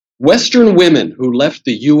Western women who left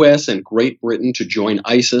the US and Great Britain to join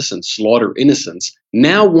ISIS and slaughter innocents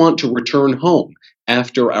now want to return home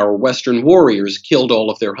after our Western warriors killed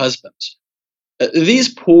all of their husbands.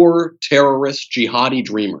 These poor terrorist jihadi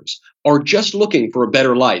dreamers are just looking for a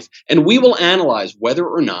better life, and we will analyze whether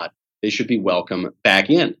or not they should be welcome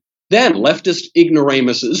back in. Then leftist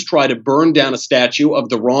ignoramuses try to burn down a statue of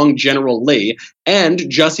the wrong General Lee, and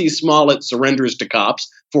Jussie Smollett surrenders to cops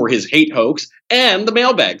for his hate hoax, and the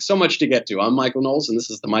mailbag. So much to get to. I'm Michael Knowles, and this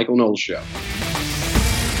is The Michael Knowles Show.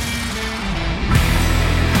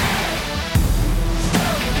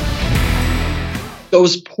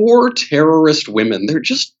 Those poor terrorist women, they're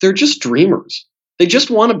just dreamers. They just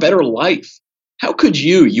want a better life. How could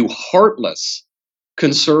you heartless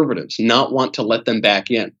conservatives, not want to let them back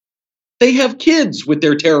in? They have kids with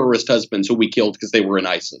their terrorist husbands who we killed because they were in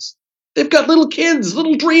ISIS. They've got little kids,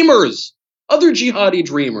 little dreamers, other jihadi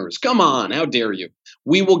dreamers. Come on, how dare you?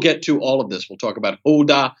 We will get to all of this. We'll talk about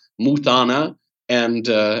Hoda Muthana and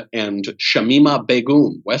Shamima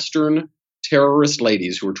Begum, Western terrorist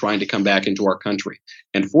ladies who are trying to come back into our country.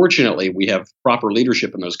 And fortunately, we have proper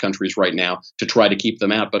leadership in those countries right now to try to keep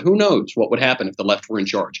them out. But who knows what would happen if the left were in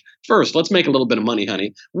charge? First, let's make a little bit of money,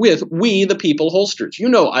 honey, with We the People holsters. You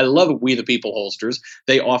know I love We the People holsters.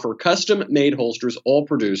 They offer custom-made holsters, all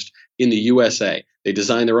produced in the USA. They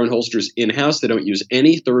design their own holsters in-house. They don't use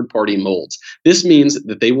any third-party molds. This means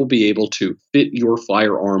that they will be able to fit your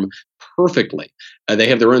firearm perfectly. They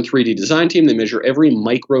have their own 3D design team. They measure every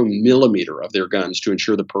micromillimeter of their guns to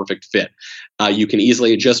ensure the perfect fit. You can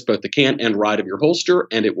easily adjust both the cant and ride of your holster,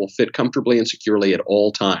 and it will fit comfortably and securely at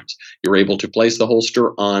all times. You're able to place the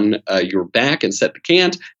holster on your back and set the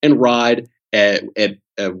cant and ride at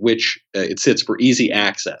which it sits for easy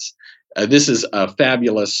access. This is a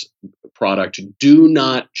fabulous product. Do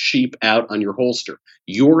not cheap out on your holster.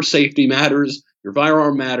 Your safety matters. Your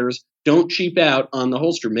firearm matters. Don't cheap out on the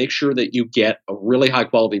holster. Make sure that you get a really high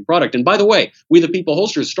quality product. And by the way, We the People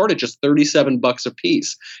holsters start at just $37 a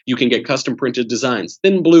piece. You can get custom printed designs,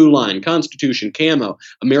 thin blue line, Constitution, camo,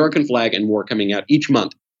 American flag, and more coming out each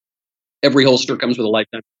month. Every holster comes with a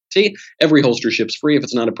lifetime guarantee. Every holster ships free. If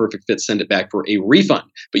it's not a perfect fit, send it back for a refund.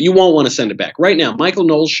 But you won't want to send it back. Right now, Michael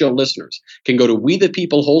Knowles Show listeners can go to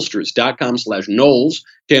wethepeopleholsters.com/Knowles,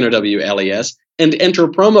 Knowles, and enter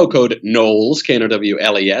promo code Knowles,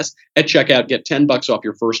 Knowles, at checkout. Get $10 off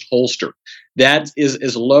your first holster. That is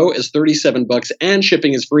as low as $37, and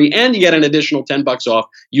shipping is free, and you get an additional $10 off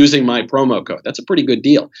using my promo code. That's a pretty good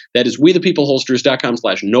deal. That is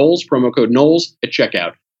wethepeopleholsters.com/Knowles, promo code Knowles at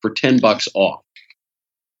checkout for $10 off.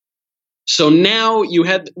 So now you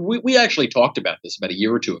had, we actually talked about this about a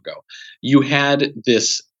year or two ago. You had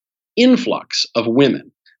this influx of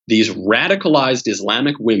women, these radicalized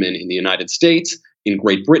Islamic women in the United States, in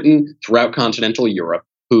Great Britain, throughout continental Europe,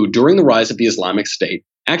 who during the rise of the Islamic State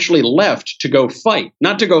actually left to go fight,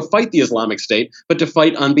 not to go fight the Islamic State, but to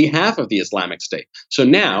fight on behalf of the Islamic State. So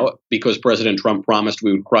now, because President Trump promised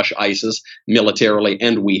we would crush ISIS militarily,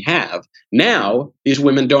 and we have, now these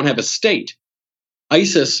women don't have a state.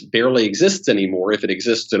 ISIS barely exists anymore, if it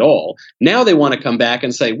exists at all. Now they want to come back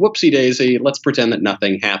and say, whoopsie daisy, let's pretend that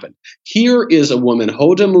nothing happened. Here is a woman,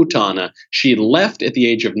 Hoda Muthana. She left at the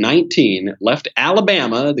age of 19, left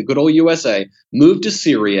Alabama, the good old USA, moved to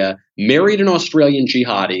Syria, married an Australian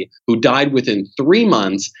jihadi who died within 3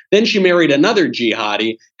 months. Then she married another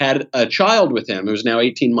jihadi, had a child with him who's now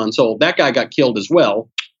 18 months old. That guy got killed as well.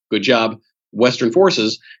 Good job, Western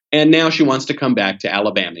forces. And now she wants to come back to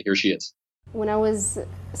Alabama. Here she is. When I was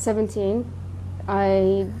 17,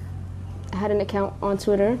 I had an account on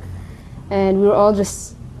Twitter, and we were all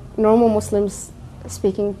just normal Muslims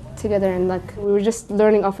speaking together, and we were just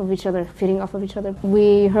learning off of each other, feeding off of each other.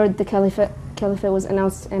 We heard the caliphate was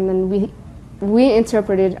announced, and then we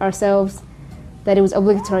interpreted ourselves that it was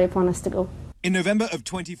obligatory upon us to go. In November of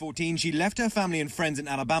 2014, she left her family and friends in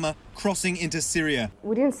Alabama, crossing into Syria.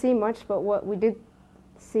 We didn't see much, but what we did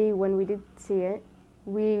see when we did see it,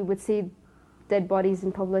 we would see dead bodies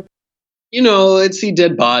in public. You know, they'd see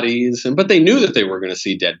dead bodies, but they knew that they were going to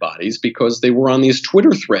see dead bodies because they were on these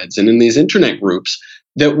Twitter threads and in these internet groups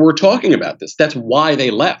that were talking about this. That's why they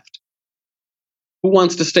left. Who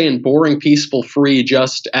wants to stay in boring, peaceful, free,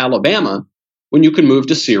 just Alabama when you can move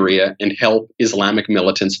to Syria and help Islamic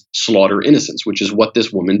militants slaughter innocents, which is what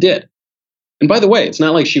this woman did. And by the way, it's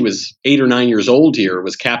not like she was 8 or 9 years old here,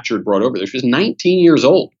 was captured, brought over there. She was 19 years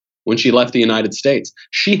old when she left the United States.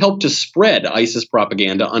 She helped to spread ISIS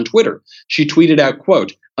propaganda on Twitter. She tweeted out,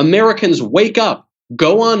 quote, "Americans, wake up,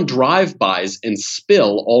 go on drive-bys and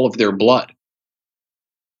spill all of their blood."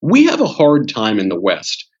 We have a hard time in the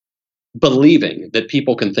West believing that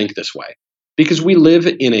people can think this way. because we live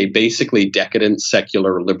in a basically decadent,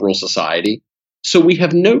 secular, liberal society. So we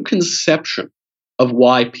have no conception of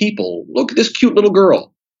why people look at this cute little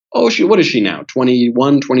girl. Oh, what is she now?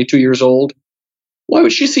 21, 22 years old? Why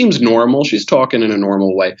would she seems normal? She's talking in a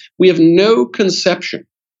normal way. We have no conception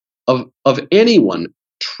of anyone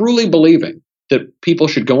truly believing that people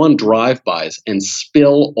should go on drive-bys and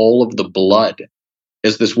spill all of the blood,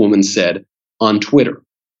 as this woman said on Twitter.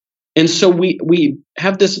 And so we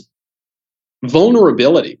have this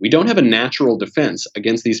vulnerability. We don't have a natural defense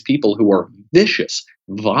against these people who are vicious,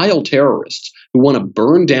 vile terrorists who want to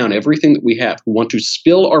burn down everything that we have, who want to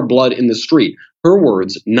spill our blood in the street. Her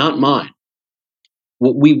words, not mine.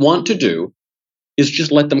 What we want to do is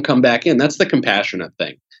just let them come back in. That's the compassionate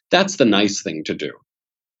thing. That's the nice thing to do.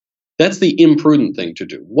 That's the imprudent thing to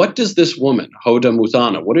do. What does this woman, Hoda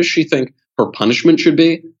Muthana, what does she think her punishment should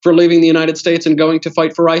be for leaving the United States and going to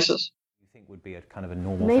fight for ISIS? You think would be a kind of a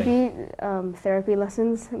normal thing? Therapy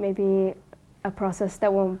lessons, maybe a process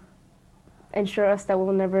that will ensure us that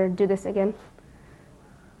we'll never do this again.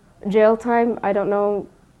 Jail time, I don't know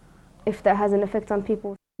if that has an effect on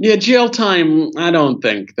people. Yeah, jail time, I don't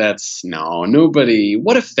think nobody.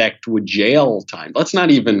 What effect would jail time? Let's not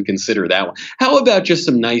even consider that one. How about just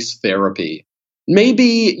some nice therapy?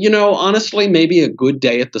 Maybe, honestly, maybe a good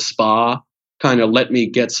day at the spa, kind of let me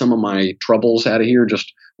get some of my troubles out of here,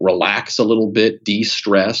 just relax a little bit,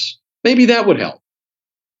 de-stress. Maybe that would help.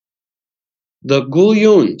 The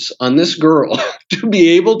gulyuns on this girl to be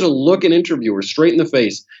able to look an interviewer straight in the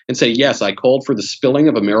face and say, yes, I called for the spilling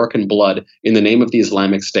of American blood in the name of the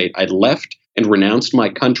Islamic State. I left and renounced my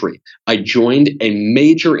country. I joined a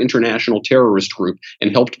major international terrorist group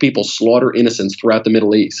and helped people slaughter innocents throughout the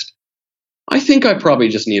Middle East. I think I probably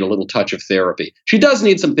just need a little touch of therapy. She does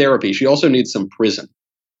need some therapy. She also needs some prison.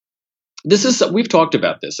 We've talked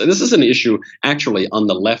about this. This is an issue actually on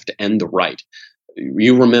the left and the right.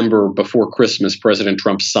 You remember before Christmas, President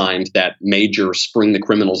Trump signed that major Spring the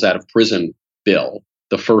Criminals Out of Prison bill,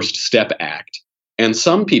 the First Step Act. And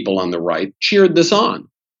some people on the right cheered this on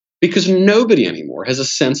because nobody anymore has a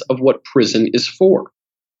sense of what prison is for.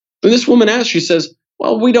 When this woman asks, she says,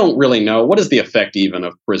 well, we don't really know. What is the effect even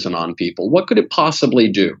of prison on people? What could it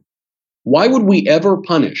possibly do? Why would we ever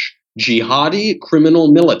punish jihadi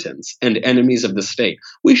criminal militants and enemies of the state?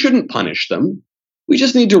 We shouldn't punish them. We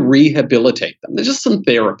just need to rehabilitate them. There's just some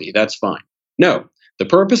therapy. That's fine. No, the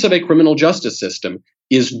purpose of a criminal justice system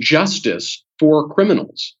is justice for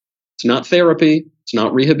criminals. It's not therapy. It's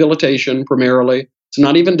not rehabilitation primarily. It's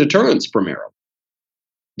not even deterrence primarily,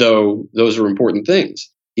 though those are important things.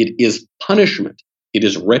 It is punishment. It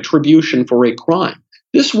is retribution for a crime.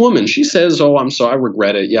 This woman, she says, oh, I'm sorry, I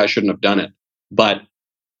regret it. Yeah, I shouldn't have done it. But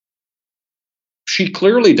she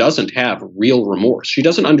clearly doesn't have real remorse. She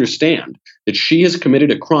doesn't understand that she has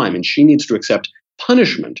committed a crime and she needs to accept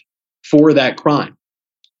punishment for that crime.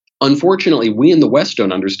 Unfortunately, we in the West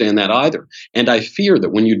don't understand that either. And I fear that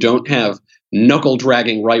when you don't have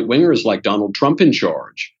knuckle-dragging right-wingers like Donald Trump in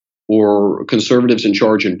charge or conservatives in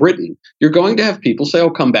charge in Britain, you're going to have people say, oh,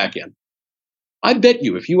 come back in. I bet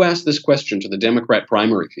you if you ask this question to the Democrat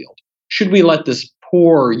primary field, should we let this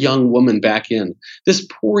poor young woman back in? This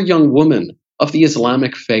poor young woman of the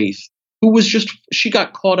Islamic faith, who was she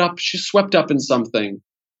got caught up, she swept up in something.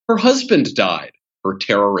 Her husband died, her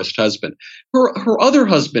terrorist husband. Her other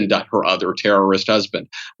husband died, her other terrorist husband.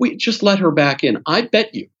 We just let her back in. I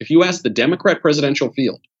bet you, if you ask the Democrat presidential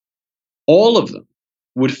field, all of them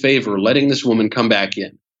would favor letting this woman come back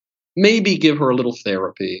in. Maybe give her a little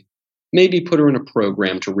therapy. Maybe put her in a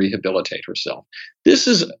program to rehabilitate herself. This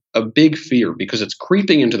is a big fear because it's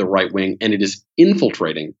creeping into the right wing and it is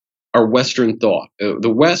infiltrating our Western thought.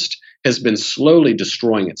 The West has been slowly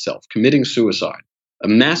destroying itself, committing suicide, a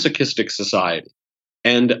masochistic society.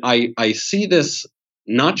 And I see this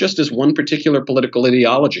not just as one particular political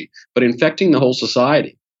ideology, but infecting the whole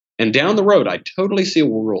society. And down the road, I totally see a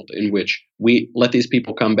world in which we let these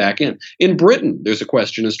people come back in. In Britain, there's a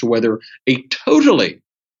question as to whether a totally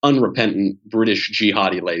unrepentant British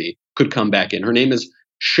jihadi lady could come back in. Her name is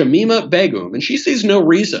Shamima Begum, and she sees no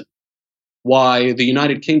reason why the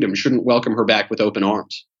United Kingdom shouldn't welcome her back with open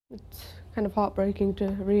arms. It's kind of heartbreaking to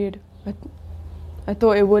read. I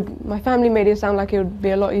thought it would. My family made it sound like it would be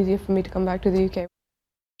a lot easier for me to come back to the UK.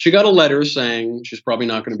 She got a letter saying she's probably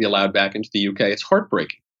not going to be allowed back into the UK. It's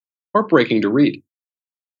heartbreaking. Heartbreaking to read.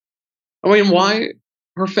 I mean, why?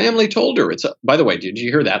 Her family told her. By the way, did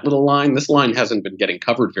you hear that little line? This line hasn't been getting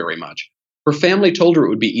covered very much. Her family told her it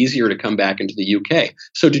would be easier to come back into the UK.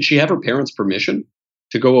 So did she have her parents' permission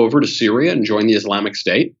to go over to Syria and join the Islamic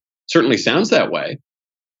State? Certainly sounds that way.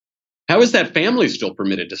 How is that family still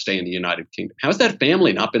permitted to stay in the United Kingdom? How has that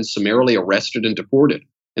family not been summarily arrested and deported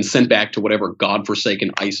and sent back to whatever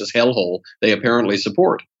godforsaken ISIS hellhole they apparently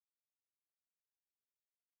support?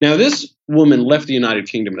 Now, this woman left the United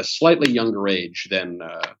Kingdom at a slightly younger age than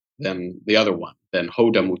the other one, than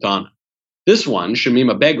Hoda Muthanna. This one,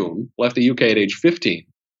 Shamima Begum, left the UK at age 15.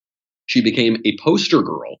 She became a poster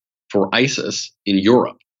girl for ISIS in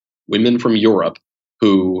Europe, women from Europe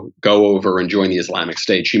who go over and join the Islamic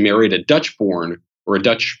State. She married a Dutch-born or a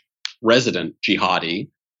Dutch resident jihadi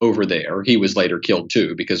over there. He was later killed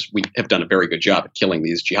too, because we have done a very good job at killing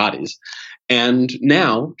these jihadis. And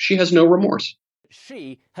now she has no remorse.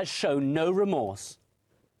 She has shown no remorse.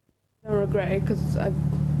 I don't regret it because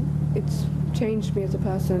it's changed me as a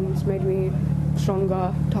person. It's made me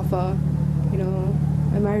stronger, tougher. You know,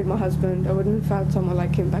 I married my husband. I wouldn't have found someone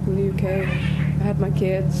like him back in the UK. I had my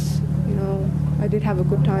kids. You know, I did have a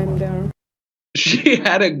good time there. She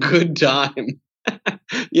had a good time.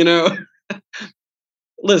 You know,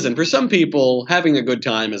 listen, for some people, having a good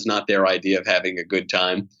time is not their idea of having a good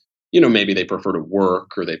time. You know, maybe they prefer to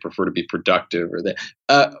work or they prefer to be productive, or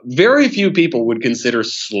very few people would consider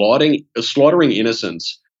slaughtering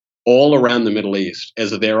innocents all around the Middle East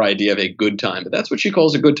as their idea of a good time. But that's what she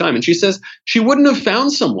calls a good time. And she says she wouldn't have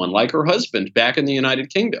found someone like her husband back in the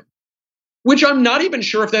United Kingdom, which I'm not even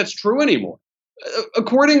sure if that's true anymore.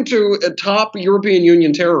 According to top European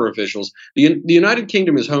Union terror officials, the United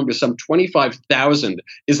Kingdom is home to some 25,000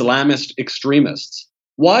 Islamist extremists.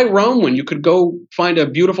 Why roam when you could go find a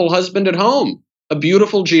beautiful husband at home, a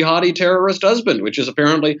beautiful jihadi terrorist husband, which is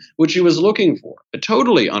apparently what she was looking for,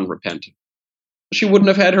 totally unrepentant. She wouldn't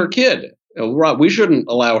have had her kid. We shouldn't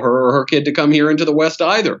allow her or her kid to come here into the West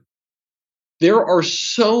either. There are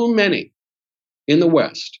so many in the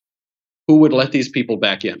West who would let these people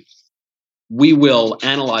back in. We will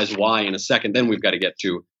analyze why in a second. Then we've got to get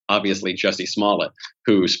to, obviously, Jussie Smollett,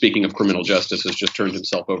 who, speaking of criminal justice, has just turned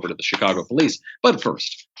himself over to the Chicago police. But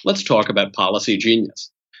first, let's talk about policy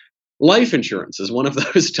genius. Life insurance is one of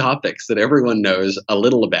those topics that everyone knows a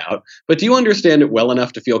little about, but do you understand it well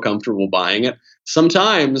enough to feel comfortable buying it?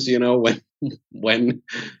 Sometimes, you know, when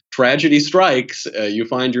tragedy strikes, you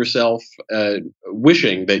find yourself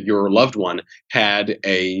wishing that your loved one had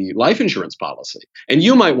a life insurance policy, and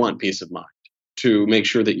you might want peace of mind to make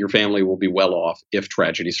sure that your family will be well off if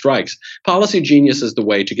tragedy strikes. Policy Genius is the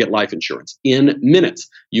way to get life insurance in minutes.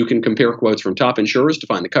 You can compare quotes from top insurers to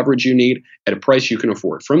find the coverage you need at a price you can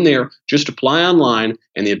afford. From there, just apply online,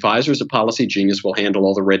 and the advisors at Policy Genius will handle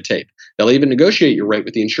all the red tape. They'll even negotiate your rate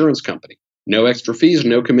with the insurance company. No extra fees,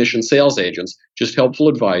 no commission sales agents, just helpful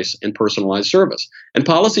advice and personalized service. And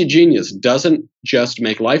Policy Genius doesn't just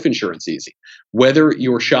make life insurance easy. Whether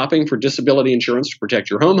you're shopping for disability insurance to protect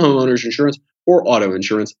your home, homeowners insurance, or auto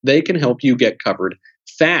insurance, they can help you get covered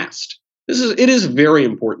fast. It is very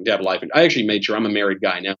important to have life insurance. I actually made sure, I'm a married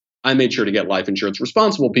guy now, I made sure to get life insurance.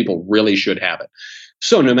 Responsible people really should have it.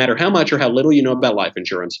 So no matter how much or how little you know about life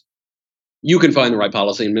insurance, you can find the right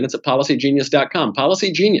policy in minutes at policygenius.com.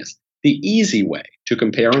 Policy Genius, the easy way to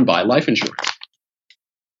compare and buy life insurance.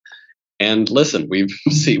 And listen,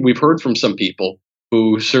 we've heard from some people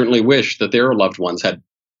who certainly wish that their loved ones had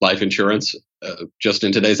life insurance just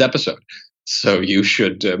in today's episode. So you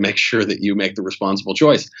should make sure that you make the responsible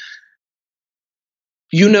choice.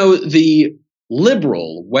 You know, the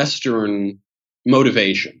liberal Western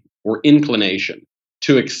motivation or inclination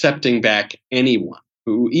to accepting back anyone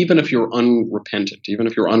who, even if you're unrepentant, even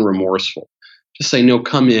if you're unremorseful, just say, no,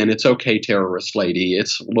 come in. It's okay, terrorist lady.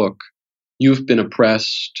 Look, you've been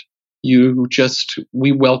oppressed.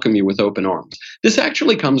 We welcome you with open arms. This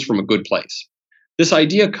actually comes from a good place. This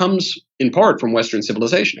idea comes in part from Western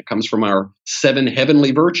civilization. It comes from our 7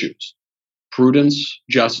 heavenly virtues: prudence,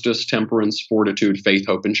 justice, temperance, fortitude, faith,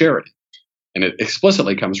 hope, and charity. And it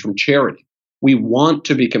explicitly comes from charity. We want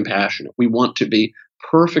to be compassionate. We want to be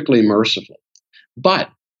perfectly merciful.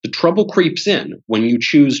 But the trouble creeps in when you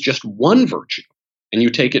choose just one virtue and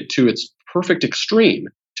you take it to its perfect extreme,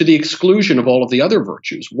 to the exclusion of all of the other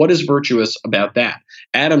virtues. What is virtuous about that?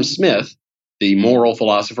 Adam Smith, the moral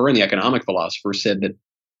philosopher and the economic philosopher, said that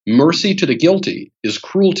mercy to the guilty is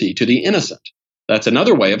cruelty to the innocent. That's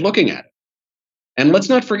another way of looking at it. And let's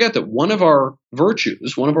not forget that one of our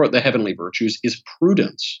virtues, the heavenly virtues, is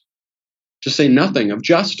prudence, to say nothing of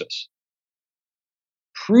justice.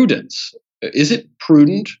 Prudence. Is it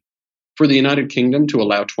prudent for the United Kingdom to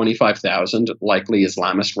allow 25,000 likely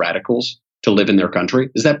Islamist radicals to live in their country?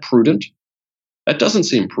 Is that prudent? That doesn't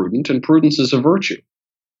seem prudent, and prudence is a virtue.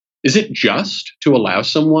 Is it just to allow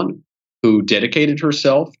someone who dedicated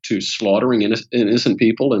herself to slaughtering innocent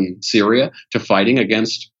people in Syria, to fighting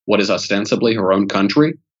against what is ostensibly her own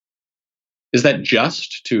country, Is that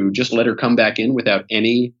just to just let her come back in without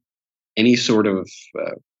any sort of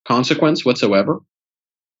consequence whatsoever?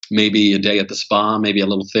 Maybe a day at the spa, maybe a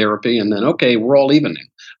little therapy, and then, okay, we're all even now.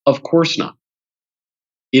 Of course not.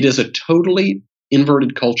 It is a totally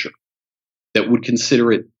inverted culture that would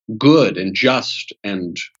consider it good and just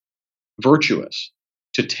and virtuous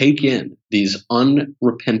to take in these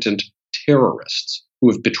unrepentant terrorists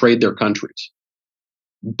who have betrayed their countries.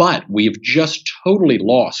 But we've just totally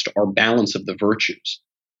lost our balance of the virtues.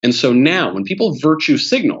 And so now when people virtue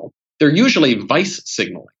signal, they're usually vice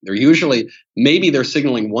signaling. Maybe they're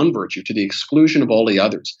signaling one virtue to the exclusion of all the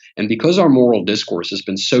others. And because our moral discourse has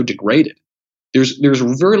been so degraded, there's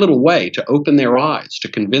very little way to open their eyes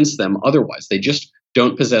to convince them otherwise. They just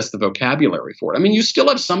don't possess the vocabulary for it. I mean, you still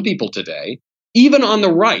have some people today, even on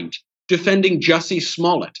the right, defending Jussie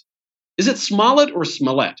Smollett. Is it Smollett or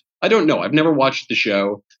Smollett? I don't know. I've never watched the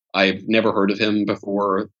show. I've never heard of him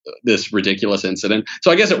before this ridiculous incident.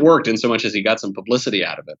 So I guess it worked in so much as he got some publicity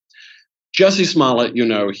out of it. Jussie Smollett,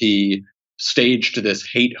 he staged this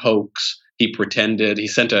hate hoax. He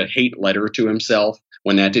sent a hate letter to himself.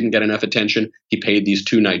 When that didn't get enough attention, he paid these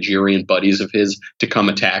two Nigerian buddies of his to come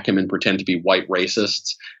attack him and pretend to be white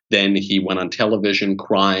racists. Then he went on television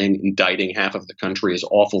crying, indicting half of the country as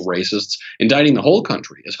awful racists, indicting the whole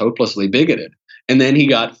country as hopelessly bigoted. And then he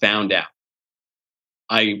got found out.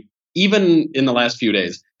 I, even in the last few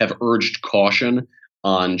days, have urged caution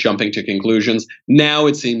on jumping to conclusions. Now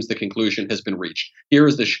it seems the conclusion has been reached. Here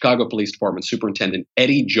is the Chicago Police Department Superintendent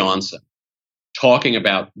Eddie Johnson talking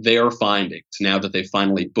about their findings now that they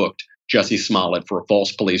finally booked Jussie Smollett for a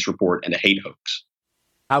false police report and a hate hoax.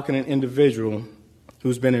 How can an individual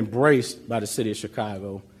who's been embraced by the city of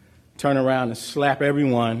Chicago turn around and slap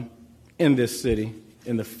everyone in this city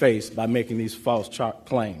in the face by making these false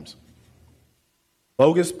claims?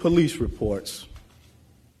 Bogus police reports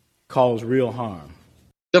cause real harm.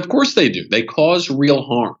 Of course they do. They cause real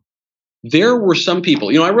harm. There were some people,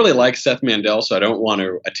 I really like Seth Mandel, so I don't want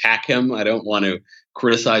to attack him. I don't want to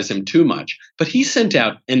criticize him too much. But he sent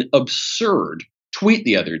out an absurd tweet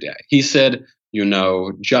the other day. He said,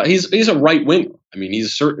 he's a right winger. I mean,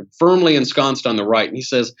 he's firmly ensconced on the right. And he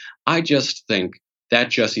says, I just think that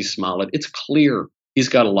Jussie Smollett, it's clear he's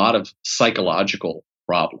got a lot of psychological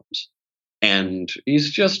problems. And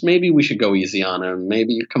maybe we should go easy on him.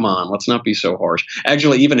 Maybe, come on, let's not be so harsh.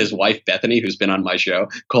 Actually, even his wife, Bethany, who's been on my show,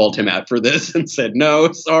 called him out for this and said,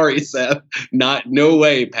 no, sorry, Seth, no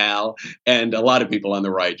way, pal. And a lot of people on the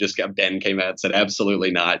right Ben came out and said, absolutely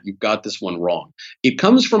not. You've got this one wrong. It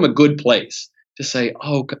comes from a good place to say,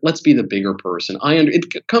 oh, let's be the bigger person.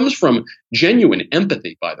 It comes from genuine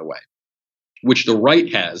empathy, by the way, which the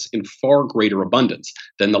right has in far greater abundance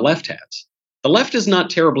than the left has. The left is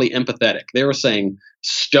not terribly empathetic. They were saying,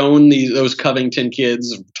 stone those Covington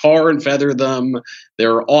kids, tar and feather them.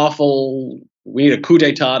 They're awful. We need a coup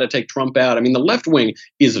d'etat to take Trump out. I mean, the left wing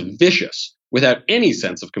is vicious without any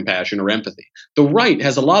sense of compassion or empathy. The right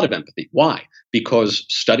has a lot of empathy. Why? Because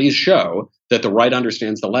studies show that the right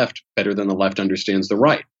understands the left better than the left understands the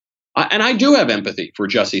right. And I do have empathy for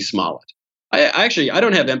Jussie Smollett. I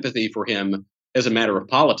don't have empathy for him as a matter of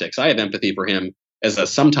politics. I have empathy for him as a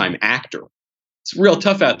sometime actor. It's real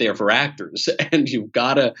tough out there for actors, and you've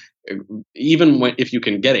got to, if you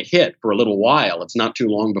can get a hit for a little while, it's not too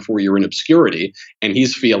long before you're in obscurity, and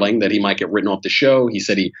he's feeling that he might get written off the show. He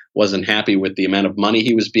said he wasn't happy with the amount of money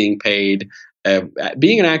he was being paid.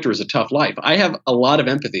 Being an actor is a tough life. I have a lot of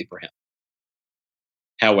empathy for him.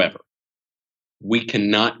 However, we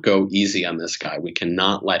cannot go easy on this guy. We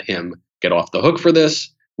cannot let him get off the hook for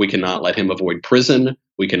this. We cannot let him avoid prison.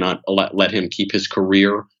 We cannot let him keep his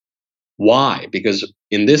career. Why? Because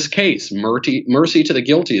in this case, mercy to the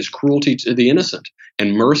guilty is cruelty to the innocent.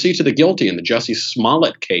 And mercy to the guilty in the Jussie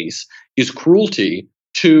Smollett case is cruelty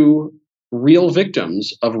to real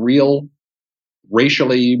victims of real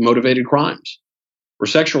racially motivated crimes or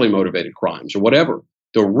sexually motivated crimes or whatever.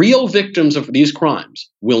 The real victims of these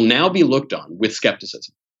crimes will now be looked on with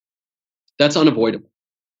skepticism. That's unavoidable.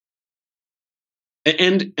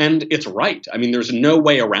 And it's right. I mean, there's no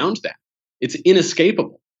way around that. It's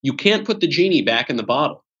inescapable. You can't put the genie back in the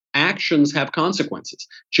bottle. Actions have consequences.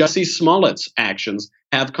 Jussie Smollett's actions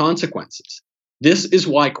have consequences. This is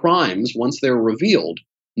why crimes, once they're revealed,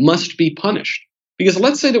 must be punished. Because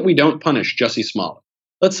let's say that we don't punish Jussie Smollett.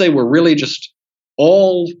 Let's say we're really just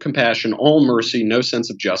all compassion, all mercy, no sense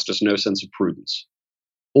of justice, no sense of prudence.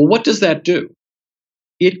 Well, what does that do?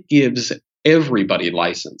 It gives everybody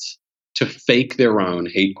license to fake their own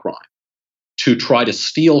hate crime, to try to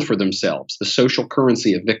steal for themselves the social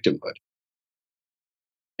currency of victimhood.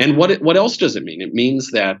 And what else does it mean? It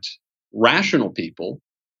means that rational people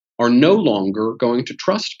are no longer going to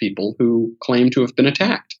trust people who claim to have been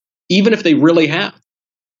attacked, even if they really have.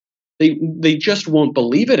 They just won't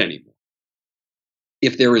believe it anymore.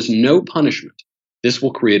 If there is no punishment, this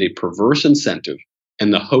will create a perverse incentive,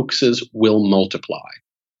 and the hoaxes will multiply.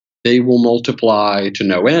 They will multiply to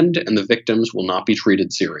no end, and the victims will not be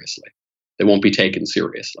treated seriously. They won't be taken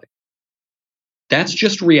seriously. That's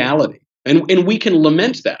just reality. And we can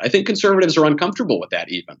lament that. I think conservatives are uncomfortable with that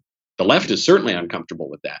even. The left is certainly uncomfortable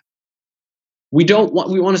with that. We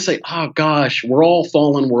want to say, oh gosh, we're all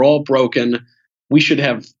fallen, we're all broken. We should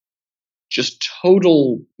have just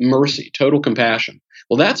total mercy, total compassion.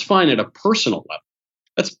 Well, that's fine at a personal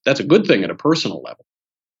level. That's a good thing at a personal level.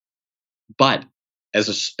 But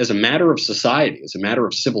as a matter of society, as a matter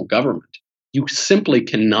of civil government, you simply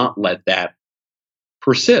cannot let that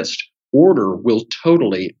persist. Order will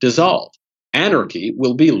totally dissolve. Anarchy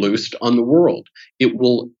will be loosed on the world. It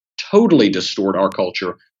will totally distort our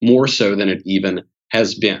culture more so than it even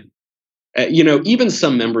has been. Even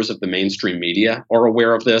some members of the mainstream media are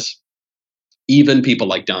aware of this. Even people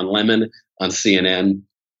like Don Lemon on CNN,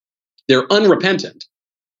 they're unrepentant.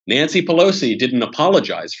 Nancy Pelosi didn't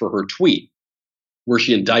apologize for her tweet where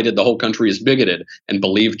she indicted the whole country as bigoted and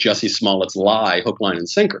believed Jussie Smollett's lie, hook, line, and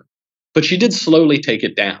sinker. But she did slowly take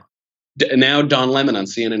it down. Now Don Lemon on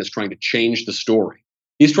CNN is trying to change the story.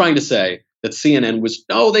 He's trying to say that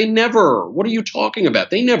CNN they never, what are you talking about?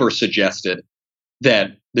 They never suggested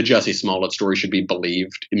that the Jussie Smollett story should be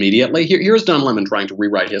believed immediately. Here's Don Lemon trying to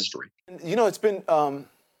rewrite history. It's been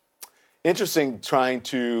interesting trying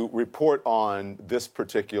to report on this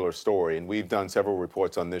particular story, and we've done several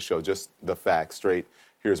reports on this show, just the facts straight.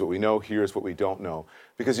 Here's what we know, here's what we don't know,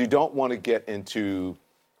 because you don't want to get into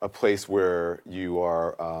a place where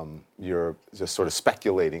you're just sort of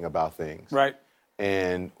speculating about things. Right.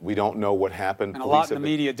 And we don't know what happened. And a lot of the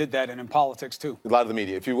media did that, and in politics too. A lot of the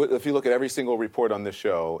media. If you look at every single report on this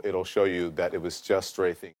show, it'll show you that it was just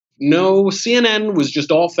stray things. No, CNN was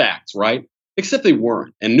just all facts, right? Except they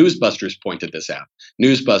weren't. And Newsbusters pointed this out.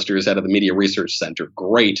 Newsbusters out of the Media Research Center,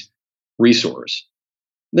 great resource.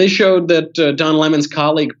 They showed that Don Lemon's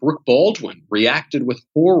colleague Brooke Baldwin reacted with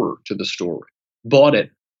horror to the story, bought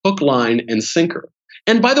it hook, line, and sinker.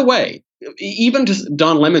 And by the way, even to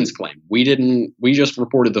Don Lemon's claim, we just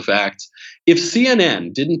reported the facts. If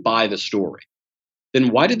CNN didn't buy the story, then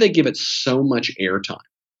why did they give it so much airtime?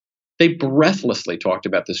 They breathlessly talked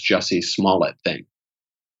about this Jussie Smollett thing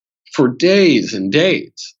for days and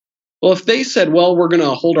days. Well, if they said, well, we're going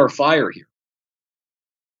to hold our fire here,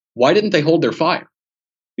 why didn't they hold their fire?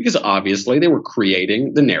 Because obviously they were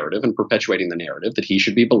creating the narrative and perpetuating the narrative that he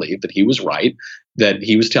should be believed, that he was right, that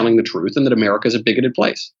he was telling the truth, and that America is a bigoted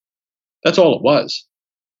place. That's all it was.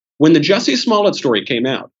 When the Jussie Smollett story came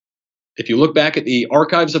out, if you look back at the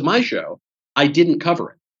archives of my show, I didn't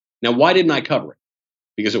cover it. Now, why didn't I cover it?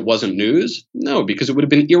 Because it wasn't news? No, because it would have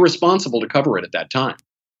been irresponsible to cover it at that time.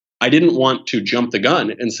 I didn't want to jump the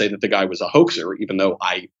gun and say that the guy was a hoaxer, even though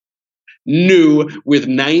I knew with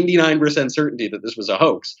 99% certainty that this was a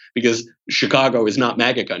hoax, because Chicago is not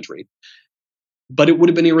MAGA country. But it would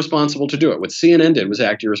have been irresponsible to do it. What CNN did was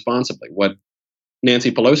act irresponsibly. What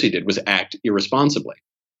Nancy Pelosi did was act irresponsibly.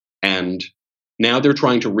 And now they're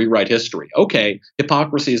trying to rewrite history. Okay,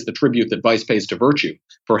 hypocrisy is the tribute that vice pays to virtue.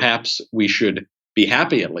 Perhaps we should be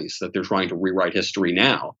happy at least that they're trying to rewrite history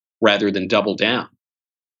now rather than double down.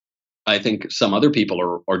 I think some other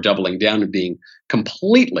people are doubling down and being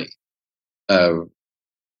completely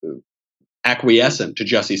acquiescent to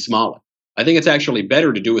Jussie Smollett. I think it's actually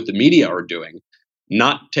better to do what the media are doing,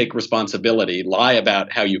 not take responsibility, lie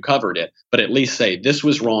about how you covered it, but at least say, this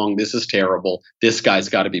was wrong, this is terrible, this guy's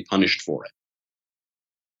got to be punished for it.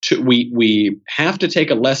 We have to take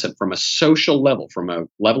a lesson from a social level, from a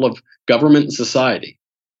level of government and society.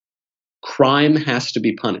 Crime has to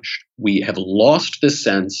be punished. We have lost this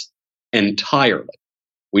sense entirely.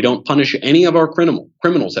 We don't punish any of our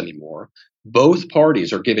criminals anymore. Both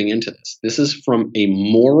parties are giving into this. This is from a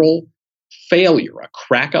moral failure, a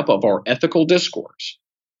crack up of our ethical discourse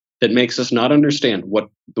that makes us not understand what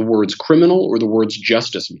the words criminal or the words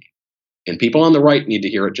justice mean. And people on the right need to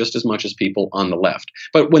hear it just as much as people on the left.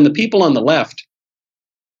 But when the people on the left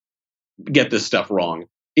get this stuff wrong,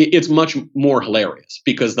 it's much more hilarious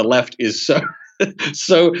because the left is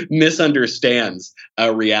so misunderstands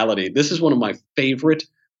reality. This is one of my favorite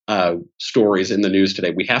stories in the news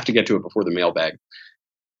today. We have to get to it before the mailbag.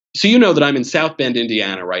 So you know that I'm in South Bend,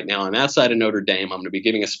 Indiana right now. I'm outside of Notre Dame. I'm going to be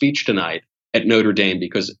giving a speech tonight at Notre Dame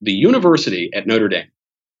because the university at Notre Dame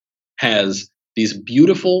has these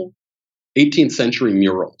beautiful 18th century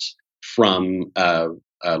murals from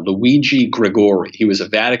Luigi Gregori. He was a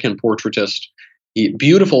Vatican portraitist.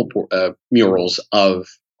 beautiful murals of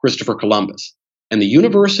Christopher Columbus. And the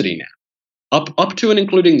university now, up to and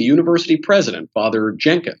including the university president, Father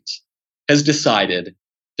Jenkins, has decided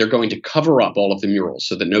they're going to cover up all of the murals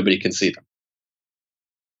so that nobody can see them.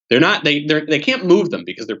 They can't move them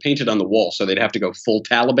because they're painted on the wall, so they'd have to go full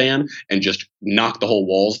Taliban and just knock the whole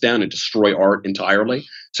walls down and destroy art entirely.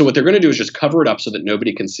 So what they're going to do is just cover it up so that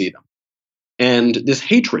nobody can see them. And this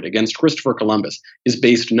hatred against Christopher Columbus is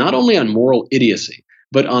based not only on moral idiocy,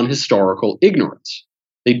 but on historical ignorance.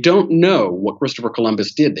 They don't know what Christopher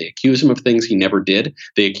Columbus did. They accuse him of things he never did.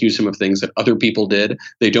 They accuse him of things that other people did.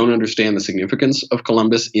 They don't understand the significance of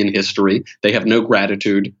Columbus in history. They have no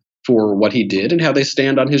gratitude for what he did and how they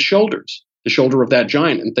stand on his shoulders, the shoulder of that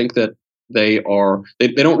giant, and think that they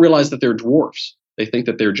don't realize that they're dwarfs. They think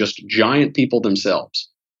that they're just giant people themselves.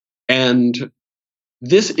 And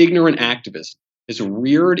this ignorant activism has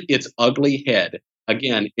reared its ugly head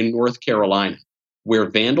again in North Carolina, where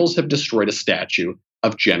vandals have destroyed a statue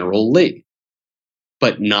of General Lee.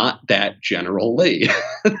 But not that General Lee.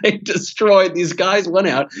 These guys went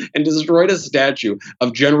out and destroyed a statue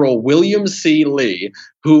of General William C. Lee,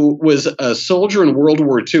 who was a soldier in World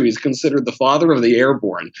War II. He's considered the father of the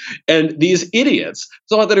airborne. And these idiots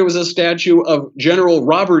thought that it was a statue of General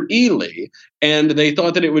Robert E. Lee, and they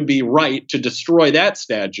thought that it would be right to destroy that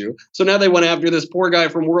statue. So now they went after this poor guy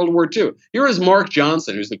from World War II. Here is Mark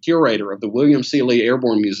Johnson, who's the curator of the William C. Lee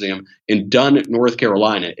Airborne Museum in Dunn, North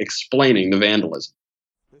Carolina, explaining the vandalism.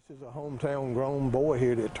 This is a hometown grown boy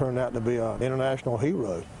here that turned out to be an international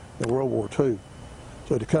hero in World War II.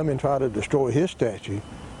 So to come and try to destroy his statue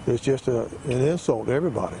is just an insult to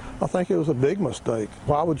everybody. I think it was a big mistake.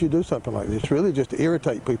 Why would you do something like this? It's really just to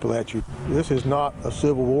irritate people at you. This is not a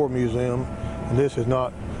Civil War museum, and this is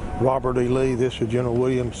not Robert E. Lee. This is General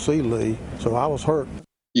William C. Lee. So I was hurt.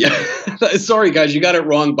 Yeah, sorry guys, you got it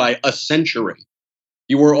wrong by a century.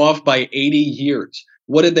 You were off by 80 years.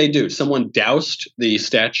 What did they do? Someone doused the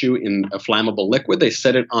statue in a flammable liquid. They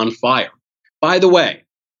set it on fire. By the way,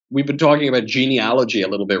 we've been talking about genealogy a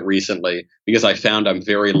little bit recently because I found I'm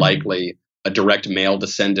very likely a direct male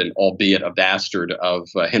descendant, albeit a bastard, of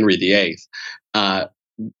Henry VIII.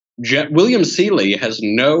 William C. Lee has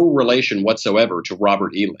no relation whatsoever to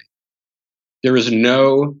Robert E. Lee. There is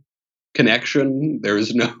no connection. There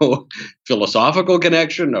is no philosophical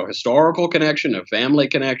connection, no historical connection, no family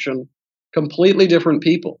connection. Completely different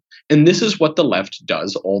people. And this is what the left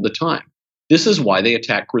does all the time. This is why they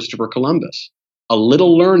attack Christopher Columbus. A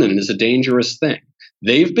little learning is a dangerous thing.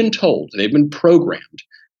 They've been told, they've been programmed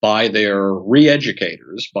by their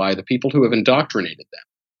re-educators, by the people who have indoctrinated them.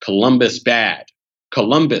 Columbus bad.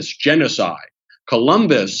 Columbus genocide.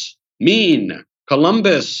 Columbus mean.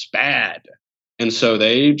 Columbus bad. And so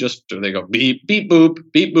they go beep, beep,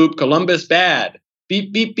 boop, Columbus bad.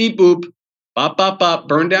 Beep, beep, beep, boop. Bop, bop, bop,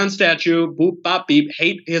 burn down statue, boop, bop, beep,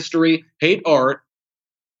 hate history, hate art,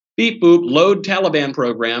 beep, boop, load Taliban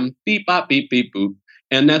program, beep, bop, beep, beep, boop.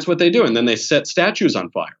 And that's what they do. And then they set statues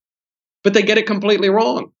on fire. But they get it completely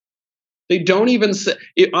wrong. They don't even say,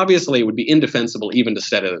 obviously it would be indefensible even to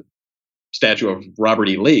set a statue of Robert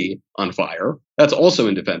E. Lee on fire. That's also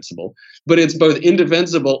indefensible. But it's both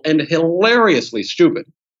indefensible and hilariously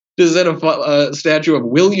stupid to set a statue of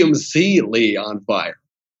William C. Lee on fire.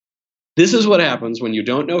 This is what happens when you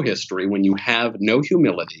don't know history, when you have no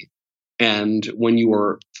humility, and when you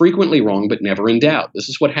are frequently wrong but never in doubt. This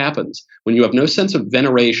is what happens when you have no sense of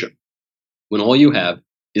veneration, when all you have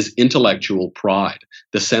is intellectual pride,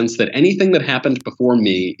 the sense that anything that happened before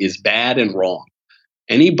me is bad and wrong.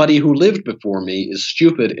 Anybody who lived before me is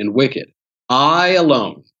stupid and wicked. I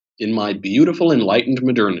alone, in my beautiful enlightened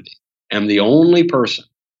modernity, am the only person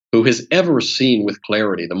who has ever seen with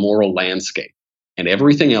clarity the moral landscape. And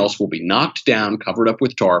everything else will be knocked down, covered up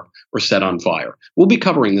with tarp, or set on fire. We'll be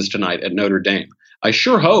covering this tonight at Notre Dame. I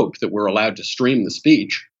sure hope that we're allowed to stream the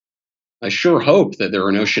speech. I sure hope that there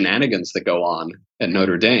are no shenanigans that go on at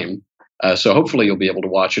Notre Dame. So hopefully you'll be able to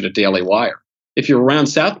watch it at Daily Wire. If you're around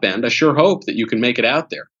South Bend, I sure hope that you can make it out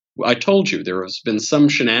there. I told you there has been some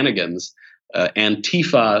shenanigans.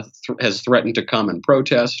 Antifa has threatened to come and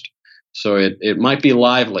protest. So it might be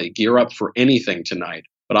lively. Gear up for anything tonight.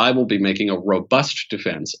 But I will be making a robust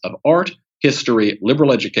defense of art, history,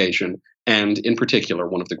 liberal education, and in particular,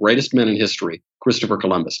 one of the greatest men in history, Christopher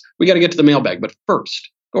Columbus. We got to get to the mailbag, but first,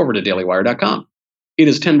 go over to dailywire.com. It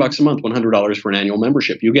is $10 a month, $100 for an annual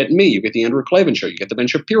membership. You get me, you get the Andrew Klavan Show, you get the Ben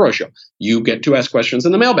Shapiro Show. You get to ask questions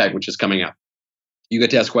in the mailbag, which is coming up. You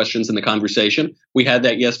get to ask questions in the conversation. We had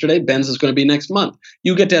that yesterday. Ben's is going to be next month.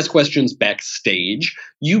 You get to ask questions backstage.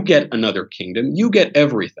 You get Another Kingdom. You get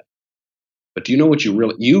everything. But do you know what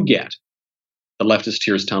you get? the Leftist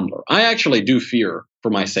Tears Tumblr. I actually do fear for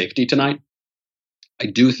my safety tonight. I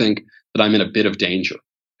do think that I'm in a bit of danger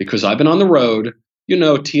because I've been on the road, you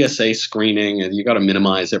know, TSA screening, and you got to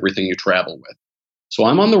minimize everything you travel with. So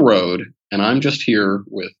I'm on the road and I'm just here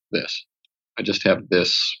with this. I just have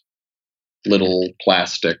this little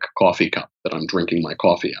plastic coffee cup that I'm drinking my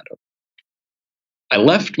coffee out of. I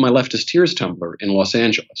left my Leftist Tears Tumblr in Los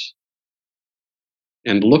Angeles.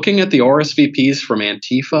 And looking at the RSVPs from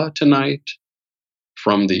Antifa tonight,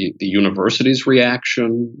 from the university's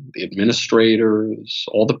reaction, the administrators,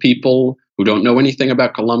 all the people who don't know anything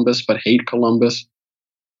about Columbus but hate Columbus,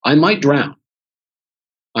 I might drown.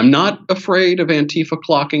 I'm not afraid of Antifa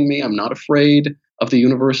clocking me. I'm not afraid of the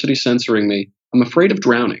university censoring me. I'm afraid of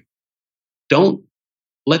drowning. Don't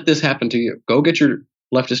let this happen to you. Go get your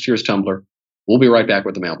Leftist Tears Tumblr. We'll be right back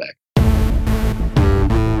with the mailbag.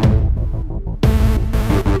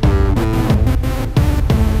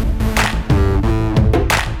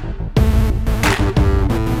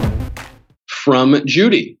 From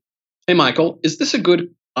Judy. Hey, Michael, is this a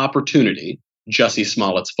good opportunity, Jussie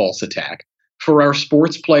Smollett's false attack, for our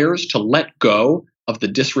sports players to let go of the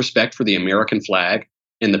disrespect for the American flag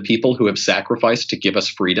and the people who have sacrificed to give us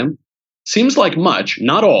freedom? Seems like much,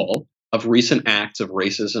 not all, of recent acts of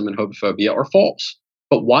racism and homophobia are false,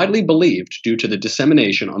 but widely believed due to the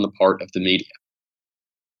dissemination on the part of the media.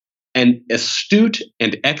 An astute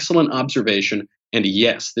and excellent observation, and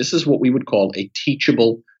yes, this is what we would call a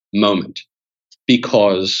teachable moment,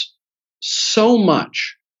 because so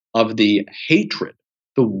much of the hatred,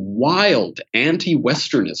 the wild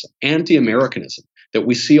anti-Westernism, anti-Americanism that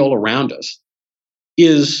we see all around us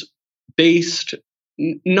is based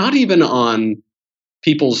not even on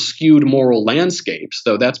people's skewed moral landscapes,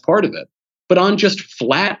 though that's part of it, but on just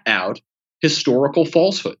flat out historical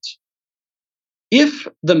falsehoods. If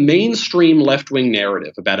the mainstream left-wing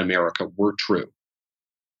narrative about America were true,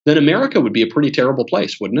 then America would be a pretty terrible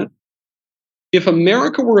place, wouldn't it? If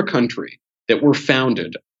America were a country that were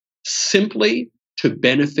founded simply to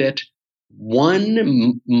benefit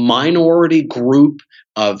one minority group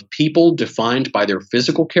of people defined by their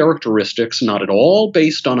physical characteristics, not at all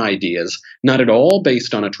based on ideas, not at all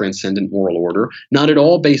based on a transcendent moral order, not at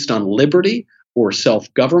all based on liberty or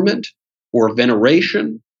self-government or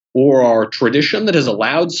veneration or our tradition that has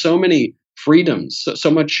allowed so many freedoms, so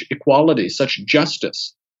much equality, such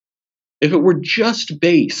justice. If it were just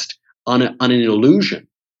based on an illusion,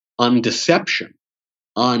 on deception,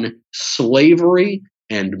 on slavery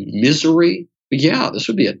and misery, yeah, this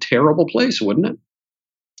would be a terrible place, wouldn't it?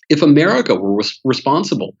 If America were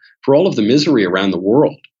responsible for all of the misery around the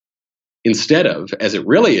world, instead of, as it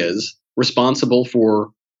really is, responsible for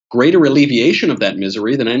greater alleviation of that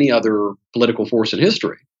misery than any other political force in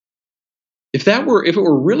history. If it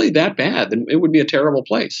were really that bad, then it would be a terrible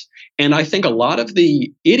place. And I think a lot of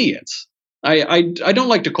the idiots, I don't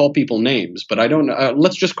like to call people names, but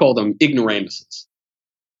let's just call them ignoramuses,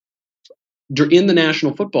 in the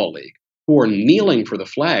National Football League, who are kneeling for the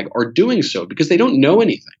flag, are doing so because they don't know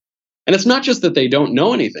anything. And it's not just that they don't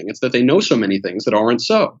know anything, it's that they know so many things that aren't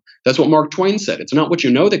so. That's what Mark Twain said. It's not what you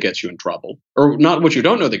know that gets you in trouble, or not what you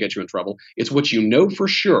don't know that gets you in trouble. It's what you know for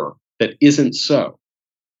sure that isn't so.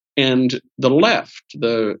 And the left,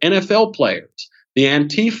 the NFL players, the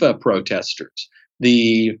Antifa protesters,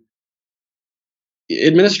 the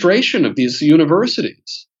administration of these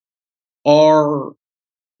universities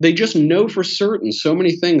they just know for certain so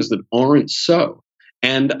many things that aren't so.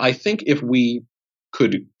 And I think if we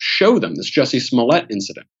could show them this Jussie Smollett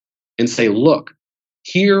incident and say, look,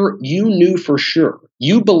 here you knew for sure,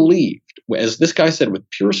 you believed, as this guy said with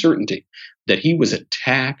pure certainty, that he was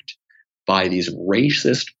attacked by these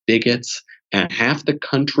racist bigots and half the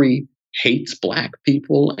country hates black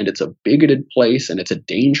people and it's a bigoted place and it's a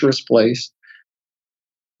dangerous place.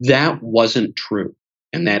 That wasn't true.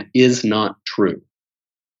 And that is not true.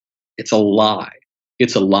 It's a lie.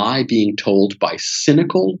 It's a lie being told by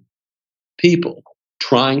cynical people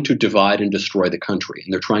trying to divide and destroy the country,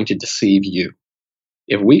 and they're trying to deceive you.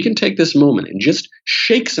 If we can take this moment and just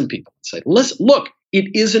shake some people and say, listen, look,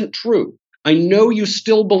 it isn't true. I know you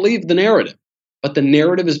still believe the narrative, but the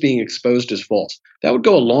narrative is being exposed as false. That would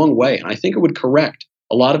go a long way, and I think it would correct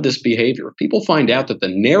a lot of this behavior. If people find out that the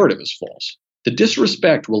narrative is false, the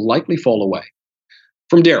disrespect will likely fall away.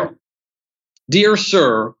 From Daryl. Dear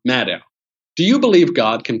Sir Maddow, do you believe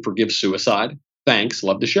God can forgive suicide? Thanks,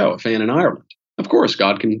 love the show, a fan in Ireland. Of course,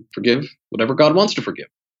 God can forgive whatever God wants to forgive.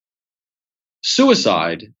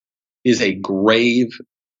 Suicide is a grave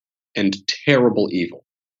and terrible evil.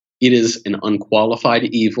 It is an unqualified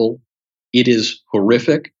evil. It is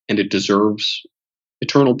horrific, and it deserves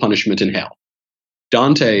eternal punishment in hell.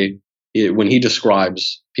 Dante when he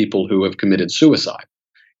describes people who have committed suicide,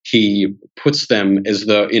 he puts them as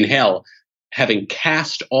though in hell, having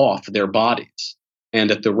cast off their bodies. And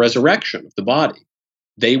at the resurrection of the body,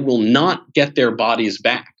 they will not get their bodies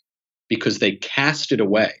back because they cast it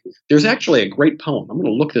away. There's actually a great poem. I'm going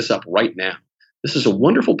to look this up right now. This is a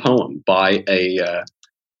wonderful poem by a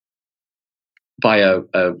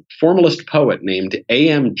formalist poet named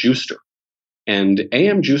A.M. Juster. And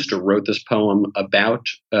A.M. Juster wrote this poem about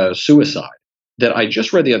suicide that I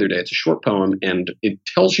just read the other day. It's a short poem, and it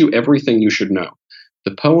tells you everything you should know.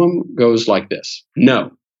 The poem goes like this.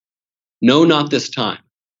 No, not this time.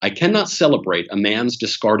 I cannot celebrate a man's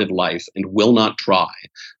discarded life and will not try.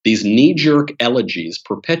 These knee-jerk elegies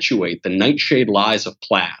perpetuate the nightshade lies of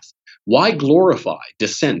Plath. Why glorify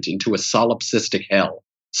descent into a solipsistic hell?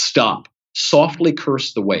 Stop. Softly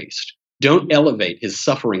curse the waste. Don't elevate his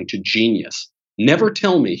suffering to genius. Never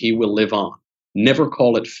tell me he will live on. Never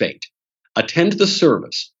call it fate. Attend the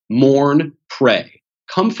service. Mourn, pray.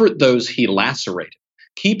 Comfort those he lacerated.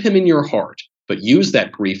 Keep him in your heart, but use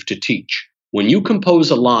that grief to teach. When you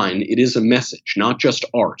compose a line, it is a message, not just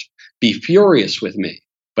art. Be furious with me,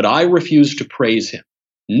 but I refuse to praise him.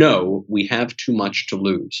 No, we have too much to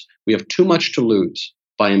lose. We have too much to lose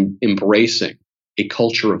by embracing a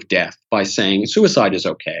culture of death, by saying suicide is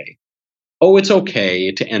okay. Oh, it's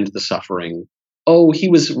okay to end the suffering. Oh, he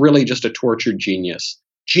was really just a tortured genius.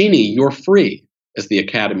 Jeannie, you're free, as the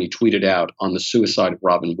Academy tweeted out on the suicide of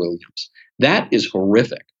Robin Williams. That is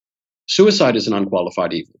horrific. Suicide is an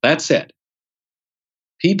unqualified evil. That said,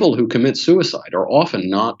 people who commit suicide are often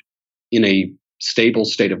not in a stable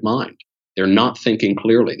state of mind. They're not thinking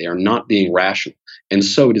clearly. They are not being rational. And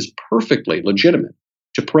so it is perfectly legitimate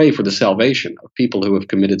to pray for the salvation of people who have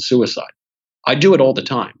committed suicide. I do it all the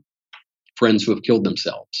time. Friends who have killed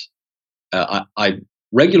themselves. I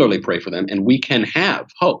regularly pray for them, and we can have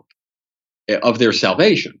hope of their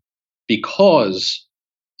salvation because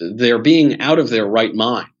their being out of their right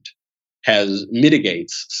mind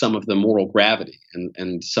mitigates some of the moral gravity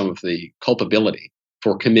and some of the culpability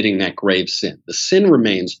for committing that grave sin. The sin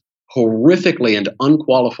remains horrifically and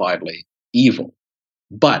unqualifiedly evil,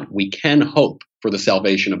 but we can hope for the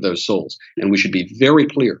salvation of those souls. And we should be very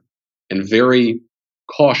clear and very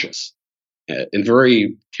cautious and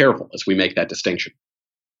very careful as we make that distinction.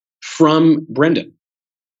 From Brendan.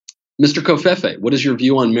 Mr. Kofefe, what is your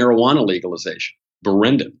view on marijuana legalization?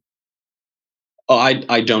 Brendan. Oh,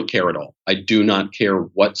 I don't care at all. I do not care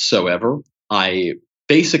whatsoever. I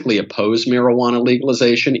basically oppose marijuana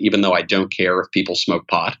legalization, even though I don't care if people smoke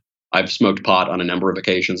pot. I've smoked pot on a number of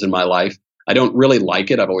occasions in my life. I don't really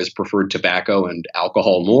like it. I've always preferred tobacco and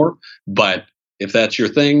alcohol more. But if that's your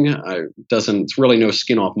thing, it's really no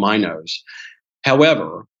skin off my nose.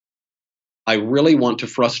 However, I really want to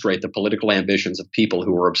frustrate the political ambitions of people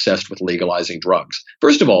who are obsessed with legalizing drugs.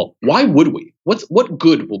 First of all, why would we? What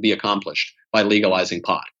good will be accomplished by legalizing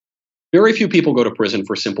pot? Very few people go to prison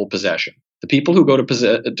for simple possession. The people who go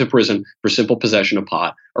to prison for simple possession of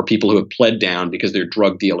pot are people who have pled down because they're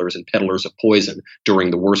drug dealers and peddlers of poison during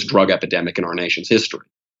the worst drug epidemic in our nation's history,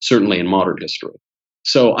 certainly in modern history.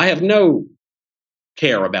 So I have no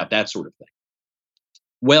care about that sort of thing.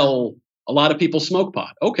 Well, a lot of people smoke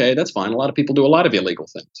pot. Okay, that's fine. A lot of people do a lot of illegal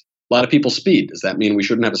things. A lot of people speed. Does that mean we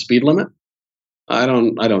shouldn't have a speed limit? I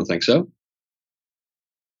don't think so.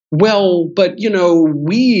 Well, but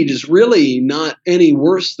weed is really not any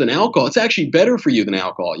worse than alcohol. It's actually better for you than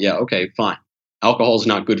alcohol. Yeah, okay, fine. Alcohol is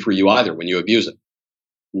not good for you either when you abuse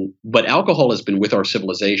it. But alcohol has been with our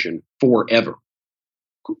civilization forever.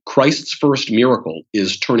 Christ's first miracle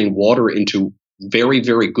is turning water into very,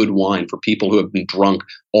 very good wine for people who have been drunk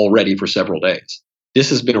already for several days. This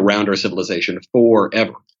has been around our civilization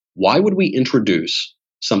forever. Why would we introduce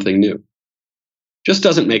something new? Just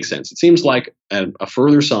doesn't make sense. It seems like a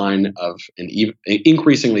further sign of an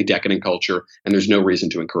increasingly decadent culture, and there's no reason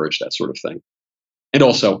to encourage that sort of thing. And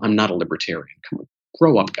also, I'm not a libertarian. Come on,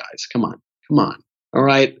 grow up, guys. Come on. All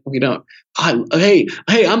right, we don't. Hey,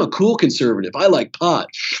 I'm a cool conservative. I like pot.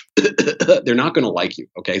 They're not going to like you.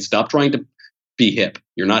 Okay, stop trying to be hip.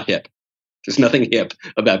 You're not hip. There's nothing hip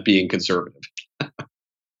about being conservative.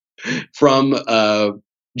 From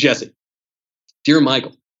Jesse. Dear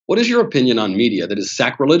Michael, what is your opinion on media that is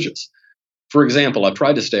sacrilegious? For example, I've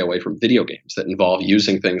tried to stay away from video games that involve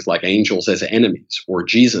using things like angels as enemies or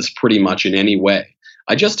Jesus pretty much in any way.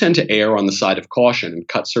 I just tend to err on the side of caution and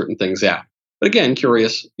cut certain things out. But again,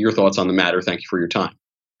 curious your thoughts on the matter. Thank you for your time.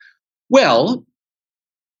 Well,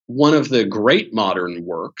 one of the great modern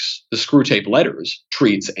works, the Screwtape Letters,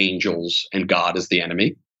 treats angels and God as the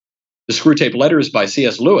enemy. The Screwtape Letters by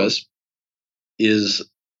C.S. Lewis is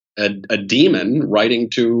a demon writing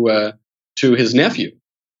to to his nephew,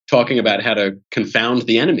 talking about how to confound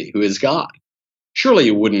the enemy, who is God. Surely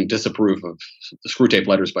you wouldn't disapprove of the Screwtape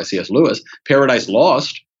Letters by C.S. Lewis. Paradise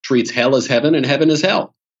Lost treats hell as heaven and heaven as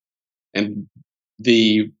hell. And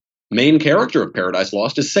the main character of Paradise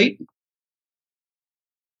Lost is Satan.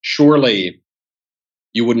 Surely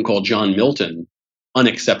you wouldn't call John Milton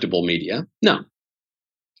unacceptable media. No.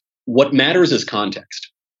 What matters is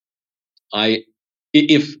context.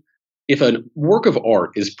 If a work of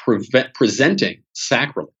art is presenting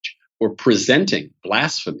sacrilege or presenting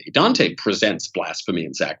blasphemy, Dante presents blasphemy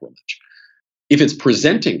and sacrilege. If it's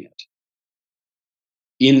presenting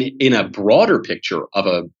it in a broader picture of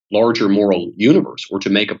a larger moral universe, or to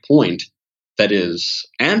make a point that is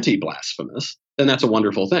anti-blasphemous, then that's a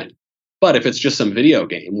wonderful thing. But if it's just some video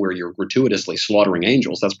game where you're gratuitously slaughtering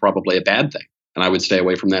angels, that's probably a bad thing. And I would stay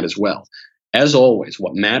away from that as well. As always,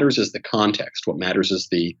 what matters is the context. What matters is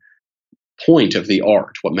the point of the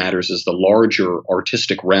art. What matters is the larger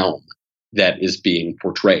artistic realm that is being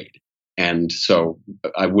portrayed. And so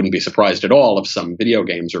I wouldn't be surprised at all if some video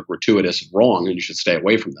games are gratuitous and wrong, and you should stay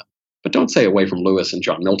away from them. But don't stay away from Lewis and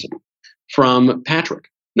John Milton. From Patrick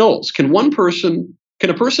Knowles, can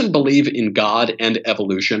a person believe in God and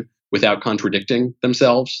evolution without contradicting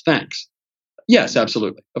themselves? Thanks. Yes,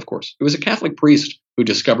 absolutely. Of course. It was a Catholic priest who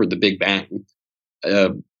discovered the Big Bang.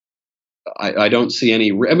 I don't see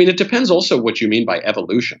any. I mean, it depends also what you mean by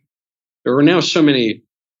evolution. There are now so many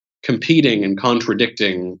competing and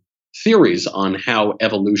contradicting theories on how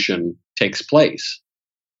evolution takes place.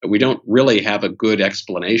 We don't really have a good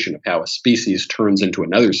explanation of how a species turns into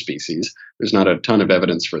another species. There's not a ton of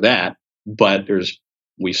evidence for that, but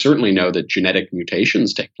we certainly know that genetic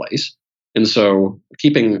mutations take place. And so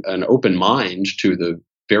keeping an open mind to the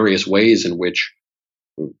various ways in which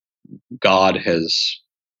God has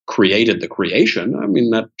created the creation, I mean,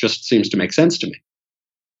 that just seems to make sense to me.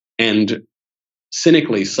 And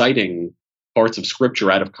cynically citing parts of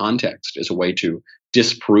scripture out of context as a way to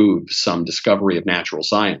disprove some discovery of natural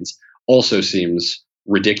science also seems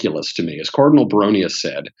ridiculous to me. As Cardinal Baronius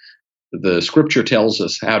said, the scripture tells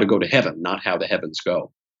us how to go to heaven, not how the heavens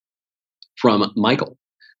go. From Michael.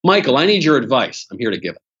 Michael, I need your advice. I'm here to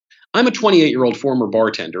give it. I'm a 28-year-old former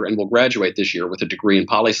bartender and will graduate this year with a degree in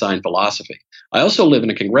poli-sci and philosophy. I also live in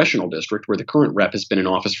a congressional district where the current rep has been in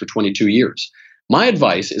office for 22 years. My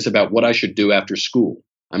advice is about what I should do after school.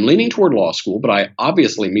 I'm leaning toward law school, but I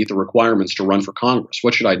obviously meet the requirements to run for Congress.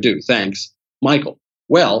 What should I do? Thanks, Michael.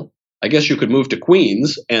 Well, I guess you could move to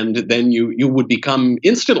Queens, and then you would become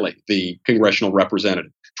instantly the congressional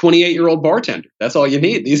representative. 28-year-old bartender. That's all you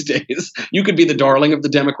need these days. You could be the darling of the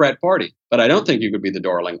Democrat Party, but I don't think you could be the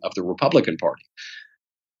darling of the Republican Party.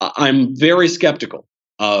 I'm very skeptical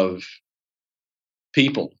of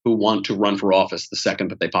people who want to run for office the second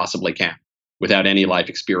that they possibly can without any life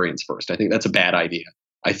experience first. I think that's a bad idea.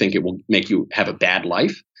 I think it will make you have a bad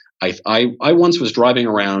life. I once was driving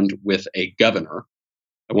around with a governor.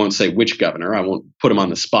 I won't say which governor. I won't put him on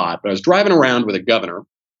the spot, but I was driving around with a governor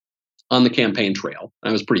on the campaign trail.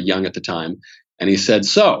 I was pretty young at the time. And he said,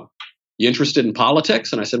 "So, you interested in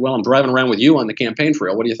politics?" And I said, "Well, I'm driving around with you on the campaign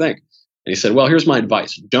trail. What do you think?" And he said, "Well, here's my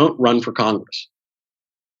advice. Don't run for Congress.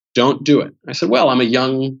 Don't do it." I said, "Well, I'm a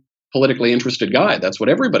young, politically interested guy. That's what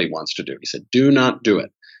everybody wants to do." He said, "Do not do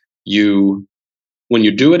it. When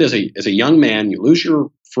you do it as a young man, you lose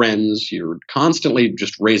your friends. You're constantly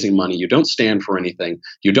just raising money. You don't stand for anything.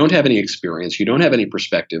 You don't have any experience. You don't have any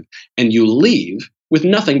perspective. And you leave with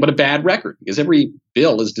nothing but a bad record, because every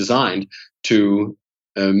bill is designed to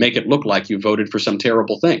make it look like you voted for some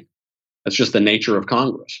terrible thing. That's just the nature of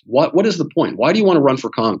Congress. What is the point? Why do you want to run for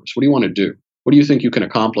Congress? What do you want to do? What do you think you can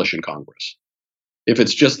accomplish in Congress? If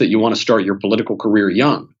it's just that you want to start your political career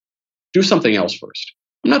young, do something else first.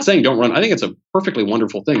 I'm not saying don't run. I think it's a perfectly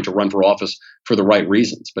wonderful thing to run for office for the right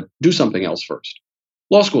reasons, but do something else first.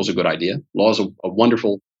 Law school is a good idea. Law is a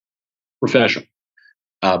wonderful profession.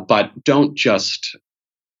 But don't just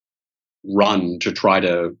run to try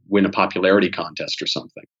to win a popularity contest or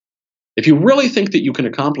something. If you really think that you can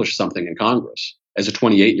accomplish something in Congress as a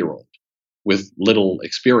 28-year-old with little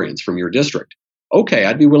experience from your district, okay,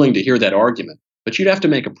 I'd be willing to hear that argument, but you'd have to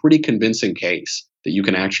make a pretty convincing case that you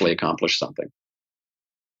can actually accomplish something.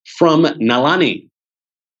 From Nalani.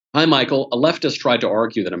 Hi, Michael. A leftist tried to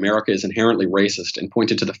argue that America is inherently racist and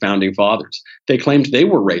pointed to the founding fathers. They claimed they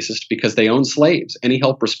were racist because they owned slaves. Any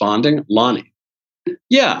help responding? Lonnie.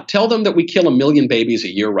 Yeah, tell them that we kill 1 million babies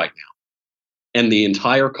a year right now. And the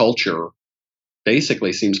entire culture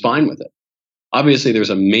basically seems fine with it. Obviously, there's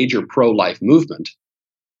a major pro-life movement,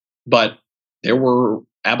 but there were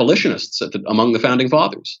abolitionists among the founding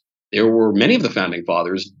fathers. There were many of the founding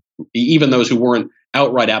fathers, even those who weren't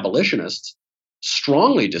outright abolitionists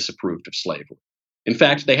strongly disapproved of slavery. In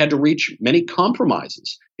fact, they had to reach many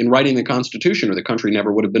compromises in writing the Constitution, or the country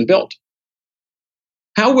never would have been built.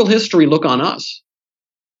 How will history look on us?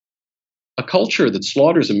 A culture that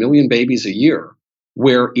slaughters 1 million babies a year,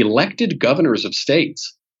 where elected governors of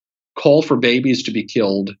states call for babies to be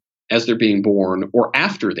killed as they're being born or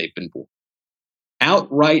after they've been born.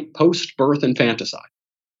 Outright post-birth infanticide.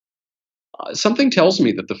 Something tells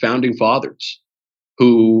me that the founding fathers,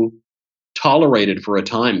 who tolerated for a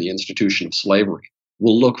time the institution of slavery,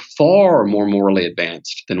 will look far more morally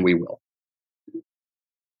advanced than we will.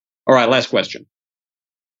 All right, last question.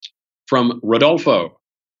 From Rodolfo.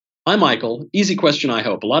 Hi, Michael. Easy question, I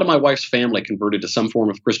hope. A lot of my wife's family converted to some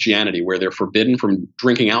form of Christianity where they're forbidden from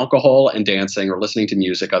drinking alcohol and dancing or listening to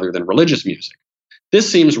music other than religious music. This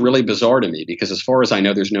seems really bizarre to me because, as far as I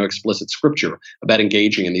know, there's no explicit scripture about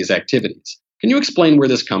engaging in these activities. Can you explain where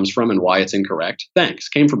this comes from and why it's incorrect? Thanks.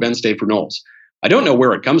 Came for Ben Stay for Knowles. I don't know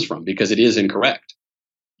where it comes from because it is incorrect.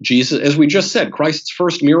 Jesus, as we just said, Christ's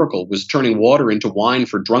first miracle was turning water into wine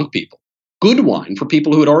for drunk people. Good wine for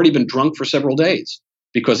people who had already been drunk for several days.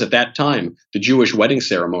 Because at that time, the Jewish wedding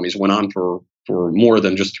ceremonies went on for more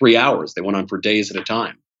than just 3 hours. They went on for days at a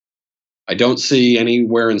time. I don't see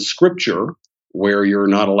anywhere in Scripture where you're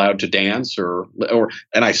not allowed to dance,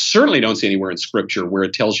 and I certainly don't see anywhere in Scripture where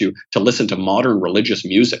it tells you to listen to modern religious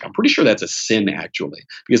music. I'm pretty sure that's a sin, actually,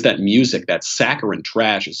 because that music, that saccharine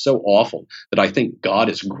trash, is so awful that I think God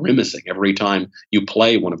is grimacing every time you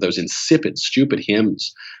play one of those insipid, stupid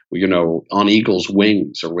hymns, you know, On Eagle's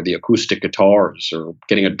Wings, or with the acoustic guitars, or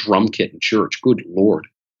getting a drum kit in church. Good Lord.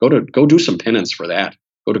 Go do some penance for that.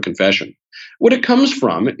 Go to confession. What it comes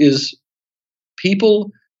from is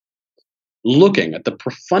people looking at the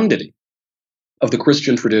profundity of the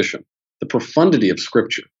Christian tradition, the profundity of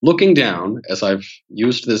Scripture, looking down, as I've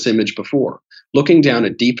used this image before, looking down a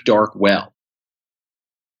deep, dark well.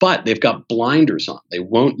 But they've got blinders on. They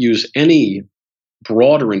won't use any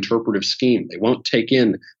broader interpretive scheme. They won't take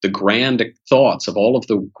in the grand thoughts of all of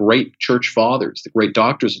the great church fathers, the great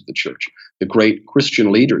doctors of the church, the great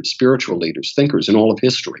Christian leaders, spiritual leaders, thinkers in all of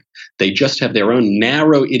history. They just have their own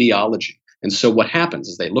narrow ideology. And so what happens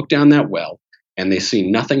is they look down that well and they see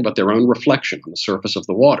nothing but their own reflection on the surface of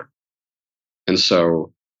the water. And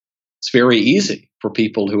so it's very easy for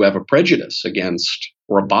people who have a prejudice against,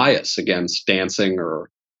 or a bias against, dancing or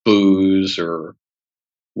booze or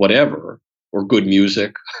whatever, or good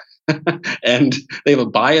music, and they have a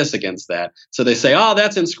bias against that. So they say, oh,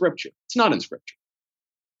 that's in Scripture. It's not in Scripture.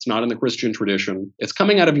 It's not in the Christian tradition. It's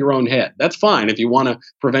coming out of your own head. That's fine. If you want to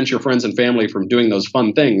prevent your friends and family from doing those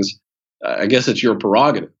fun things, I guess it's your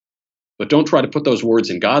prerogative. But don't try to put those words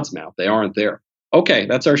in God's mouth. They aren't there. Okay,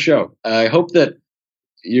 that's our show. I hope that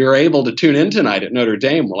you're able to tune in tonight at Notre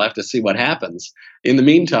Dame. We'll have to see what happens. In the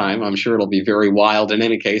meantime, I'm sure it'll be very wild in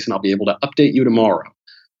any case, and I'll be able to update you tomorrow.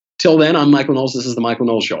 Till then, I'm Michael Knowles. This is The Michael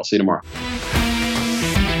Knowles Show. I'll see you tomorrow.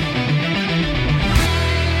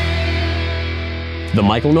 The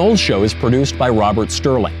Michael Knowles Show is produced by Robert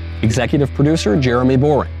Sterling. Executive producer, Jeremy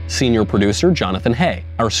Boring. Senior producer, Jonathan Hay.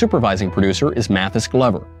 Our supervising producer is Mathis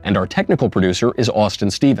Glover. And our technical producer is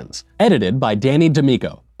Austin Stevens. Edited by Danny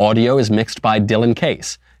D'Amico. Audio is mixed by Dylan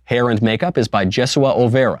Case. Hair and makeup is by Jesua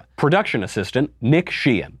Olvera. Production assistant, Nick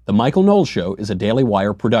Sheehan. The Michael Knowles Show is a Daily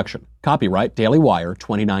Wire production. Copyright Daily Wire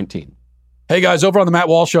 2019. Hey guys, over on the Matt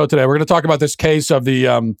Walsh Show today, we're going to talk about this case of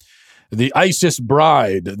the ISIS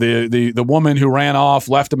bride, the woman who ran off,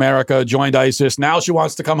 left America, joined ISIS. Now she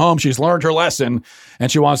wants to come home. She's learned her lesson,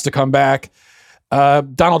 and she wants to come back.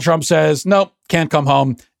 Donald Trump says, nope, can't come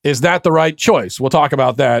home. Is that the right choice? We'll talk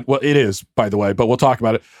about that. Well, it is, by the way, but we'll talk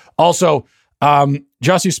about it. Also,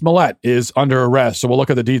 Jussie Smollett is under arrest, so we'll look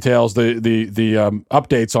at the details, the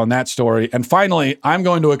updates on that story. And finally, I'm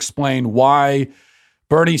going to explain why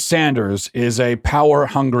Bernie Sanders is a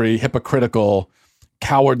power-hungry, hypocritical,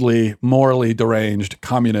 cowardly, morally deranged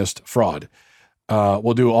communist fraud.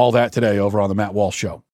 We'll do all that today over on the Matt Walsh Show.